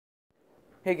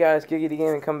Hey guys, Giggity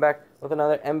Gaming coming back with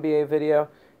another NBA video.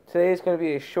 Today is going to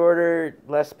be a shorter,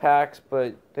 less packs,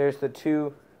 but there's the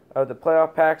two of the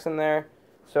playoff packs in there.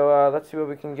 So let's see what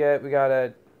we can get. We got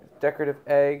a decorative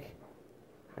egg,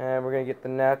 and we're going to get the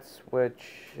Nets, which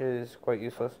is quite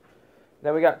useless.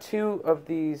 Then we got two of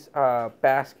these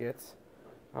baskets.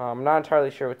 I'm not entirely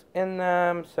sure what's in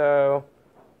them, so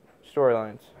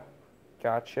storylines.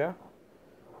 Gotcha.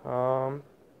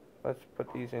 Let's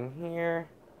put these in here.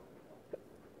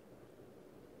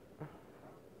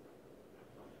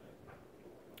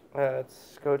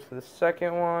 Let's go to the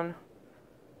second one.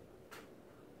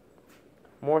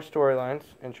 More storylines.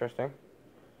 Interesting.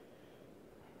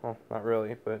 Well, not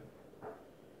really, but...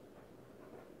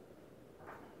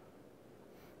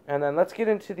 And then let's get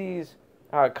into these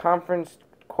conference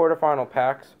quarterfinal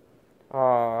packs.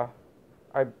 I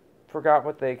forgot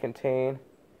what they contain.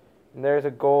 And there's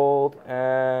a gold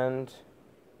and...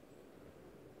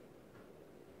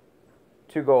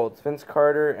 two golds. Vince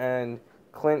Carter and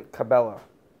Clint Capela.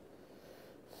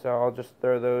 So I'll just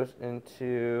throw those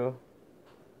into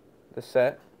the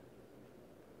set.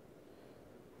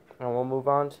 And we'll move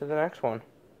on to the next one.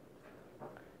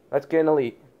 Let's get an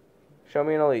elite. Show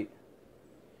me an elite.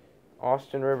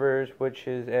 Austin Rivers, which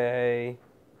is a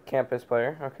campus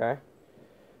player. Okay.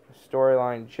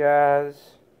 Storyline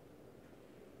Jazz.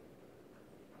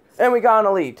 And we got an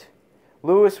elite.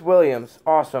 Lewis Williams.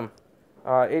 Awesome.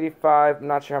 85.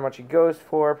 Not sure how much he goes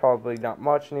for. Probably not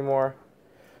much anymore.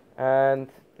 And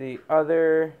the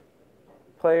other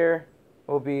player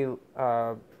will be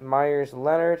Myers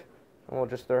Leonard, and we'll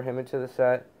just throw him into the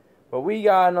set. But we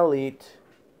got an elite.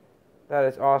 That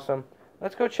is awesome.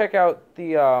 Let's go check out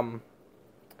the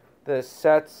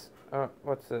sets.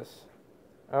 What's this?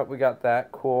 Oh, we got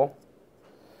that. Cool.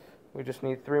 We just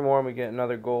need 3 more, and we get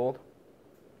another gold.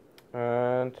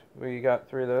 And we got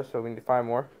 3 of those, so we need 5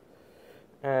 more.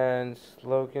 And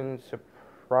Slogan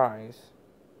Surprise.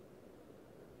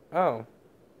 Oh.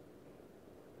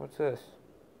 What's this?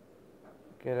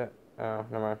 Get it. Oh,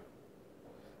 never mind.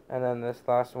 And then this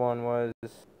last one was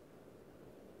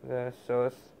this.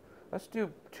 So let's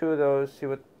do 2 of those, see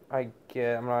what I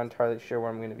get. I'm not entirely sure what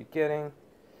I'm going to be getting.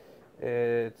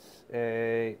 It's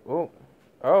a...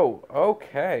 Oh,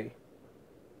 okay.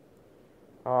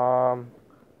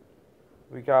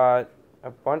 We got a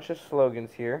bunch of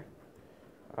slogans here.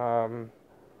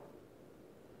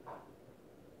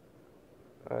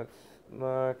 Let's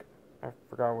look. I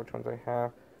forgot which ones I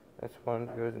have. This one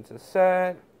goes into the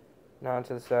set, not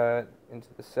into the set, into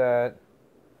the set,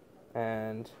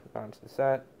 and not into the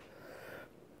set.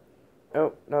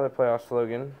 Oh, another playoff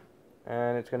slogan.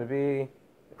 And it's going to be,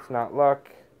 it's not luck.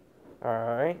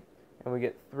 Alright. And we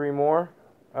get 3 more.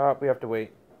 We have to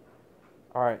wait.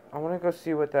 Alright, I want to go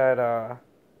see what that,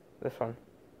 this one.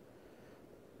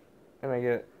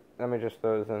 Let me just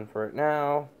throw those in for it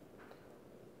now.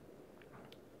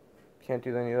 Can't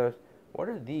do any of those. What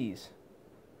are these?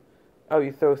 Oh,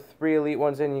 you throw 3 elite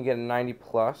ones in, you get a 90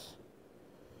 plus.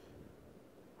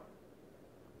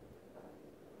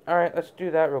 Alright, let's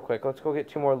do that real quick. Let's go get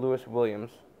 2 more Lewis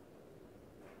Williams.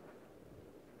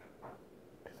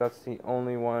 Because that's the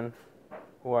only one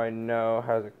who I know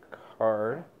has a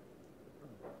card.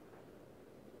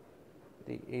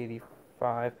 The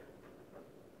 85.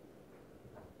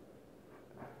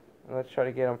 Let's try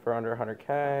to get him for under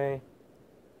 100k.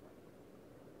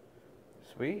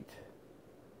 Sweet.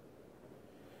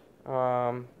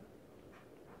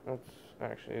 This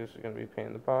is gonna be a pain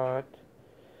in the butt.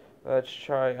 Let's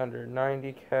try under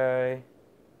 90k.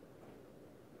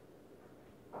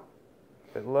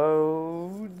 If it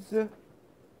loads.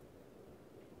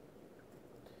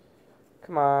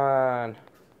 Come on.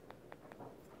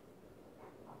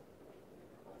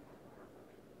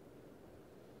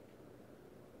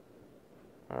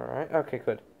 Alright, okay,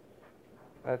 good.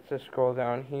 Let's just scroll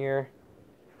down here.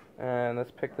 And let's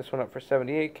pick this one up for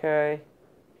 78k.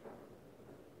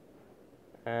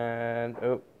 And,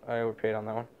 oh, I overpaid on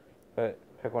that one. But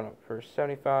pick one up for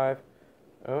 75.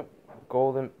 Oh,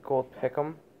 gold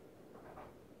pick'em.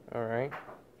 Alright.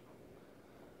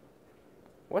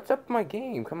 What's up with my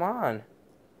game? Come on.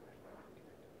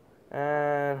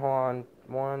 And, hold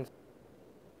on.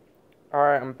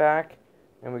 Alright, I'm back.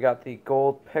 And we got the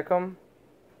gold pick'em.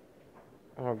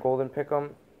 Or golden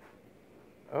pick'em.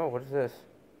 Oh, what is this?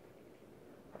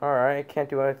 Alright, I can't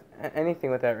do anything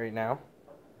with that right now.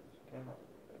 Okay.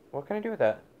 What can I do with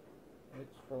that?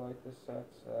 It's for like the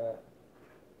sets that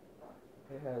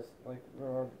it has, like,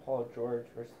 Paul George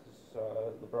versus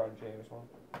LeBron James one.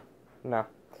 No.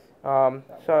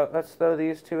 So let's throw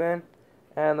these 2 in,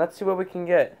 and let's see what we can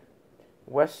get.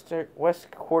 West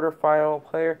quarterfinal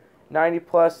player, 90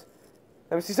 plus.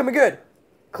 Let me see something good.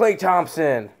 Klay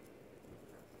Thompson.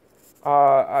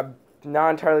 I'm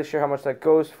not entirely sure how much that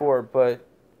goes for, but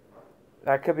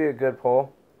that could be a good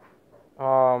pull.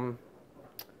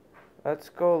 Let's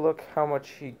go look how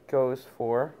much he goes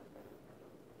for.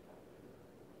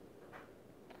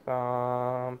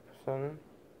 Thompson,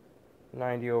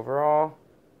 90 overall.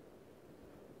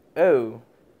 Oh.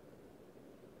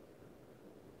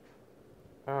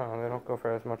 Oh, they don't go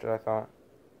for as much as I thought.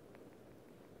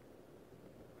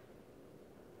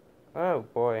 Oh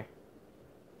boy.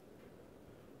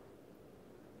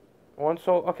 One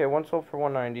sold. Okay, one sold for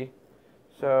 190.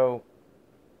 So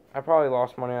I probably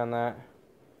lost money on that.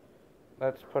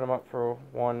 Let's put him up for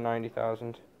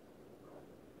 190,000.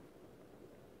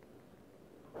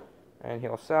 And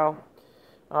he'll sell.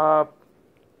 I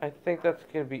think that's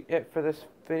gonna be it for this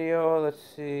video. Let's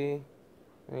see.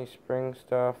 Any spring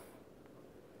stuff.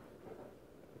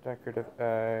 Decorative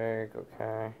bag,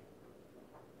 okay.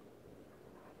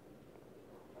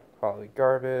 Probably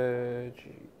garbage.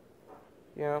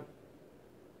 Yep.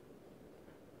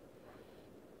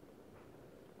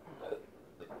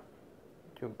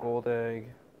 Do a gold egg.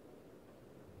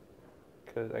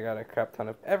 Because I got a crap ton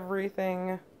of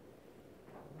everything.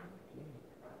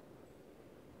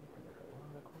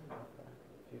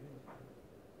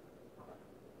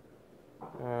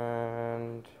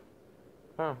 And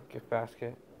oh, gift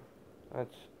basket.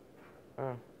 Let's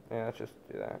yeah, let's just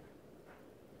do that.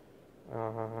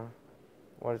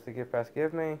 What does the gift basket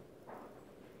give me?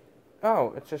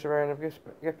 Oh, it's just a random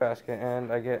gift basket,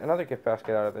 and I get another gift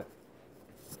basket out of it.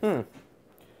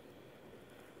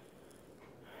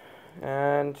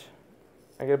 And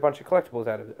I get a bunch of collectibles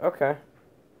out of it. Okay.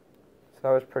 So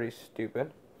that was pretty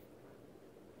stupid.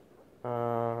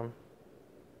 I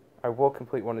will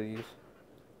complete one of these.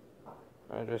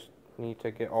 I just need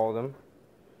to get all of them.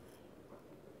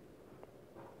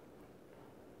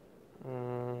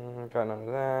 Got none of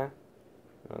that.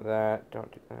 None of that.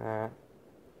 Don't do that.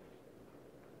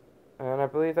 And I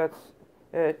believe that's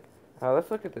it. Let's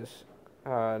look at this.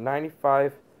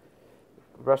 95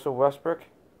 Russell Westbrook.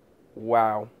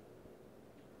 Wow.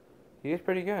 He is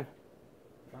pretty good.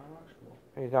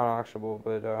 Non-auctionable. He's not auctionable,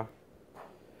 but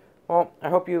well, I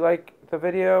hope you like the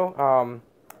video.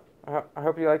 I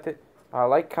hope you liked it.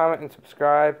 Like, comment, and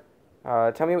subscribe.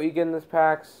 Tell me what you get in this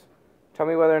packs. Tell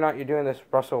me whether or not you're doing this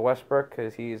Russell Westbrook,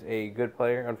 because he's a good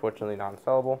player, unfortunately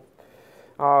non-sellable.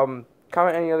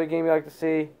 Comment any other game you like to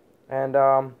see, and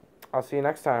I'll see you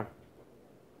next time.